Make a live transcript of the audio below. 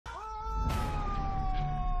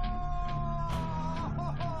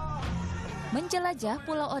menjelajah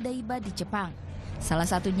Pulau Odaiba di Jepang. Salah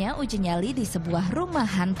satunya uji nyali di sebuah rumah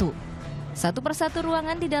hantu. Satu persatu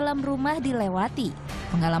ruangan di dalam rumah dilewati.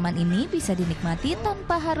 Pengalaman ini bisa dinikmati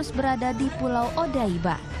tanpa harus berada di Pulau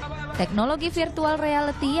Odaiba. Teknologi virtual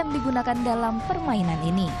reality yang digunakan dalam permainan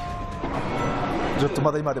ini. ずっと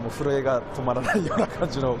まだ今でも震えが止まらないような感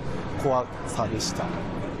じの怖さでした。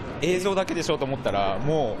映像だけでしょうと思ったら、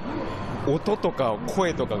もう音とか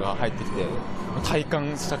声とかが入ってきて体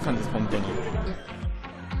感した感じです、本当に。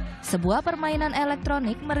 Sebuah permainan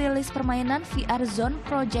elektronik merilis permainan VR Zone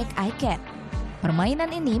Project iCat.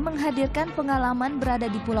 Permainan ini menghadirkan pengalaman berada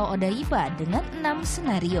di Pulau Odaiba dengan 6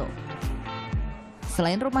 senario.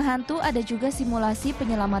 Selain rumah hantu, ada juga simulasi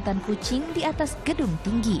penyelamatan kucing di atas gedung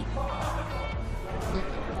tinggi.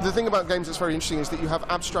 The thing about games that's very interesting is that you have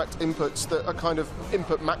abstract inputs that are kind of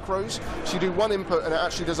input macros. So you do one input and it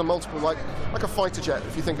actually does a multiple, like a fighter jet,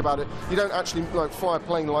 if you think about it. You don't actually fly a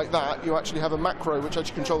plane like that. You actually have a macro which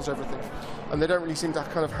actually controls everything. And they don't really seem to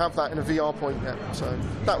kind of have that in a VR point yet. So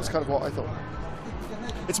that was kind of what I thought.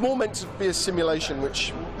 It's more meant to be a simulation, which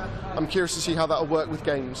I'm curious to see how that'll work with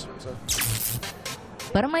games. So.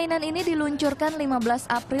 Permainan ini diluncurkan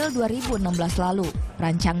 15 April 2016 lalu.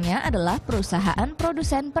 Rancangnya adalah perusahaan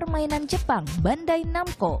produsen permainan Jepang, Bandai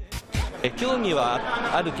Namco. 興味は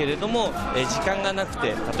あるけれども、時間がなく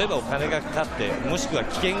て、例えばお金がかかって、もしくは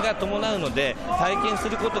危険が伴うので、体験す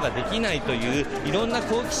ることができないという、いろんな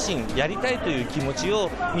好奇心、やりたいという気持ち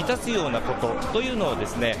を満たすようなことというのをで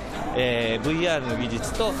すね、VR の技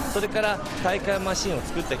術と、それから大会マシンを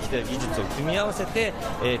作ってきた技術を組み合わせて、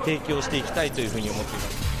提供していきたいというふうに思っていま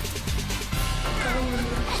す。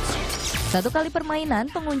 Satu kali permainan,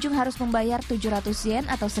 pengunjung harus membayar 700 yen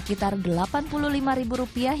atau sekitar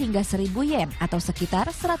Rp85.000 hingga 1.000 yen atau sekitar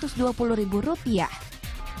Rp120.000.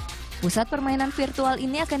 Pusat permainan virtual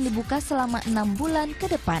ini akan dibuka selama 6 bulan ke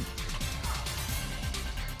depan.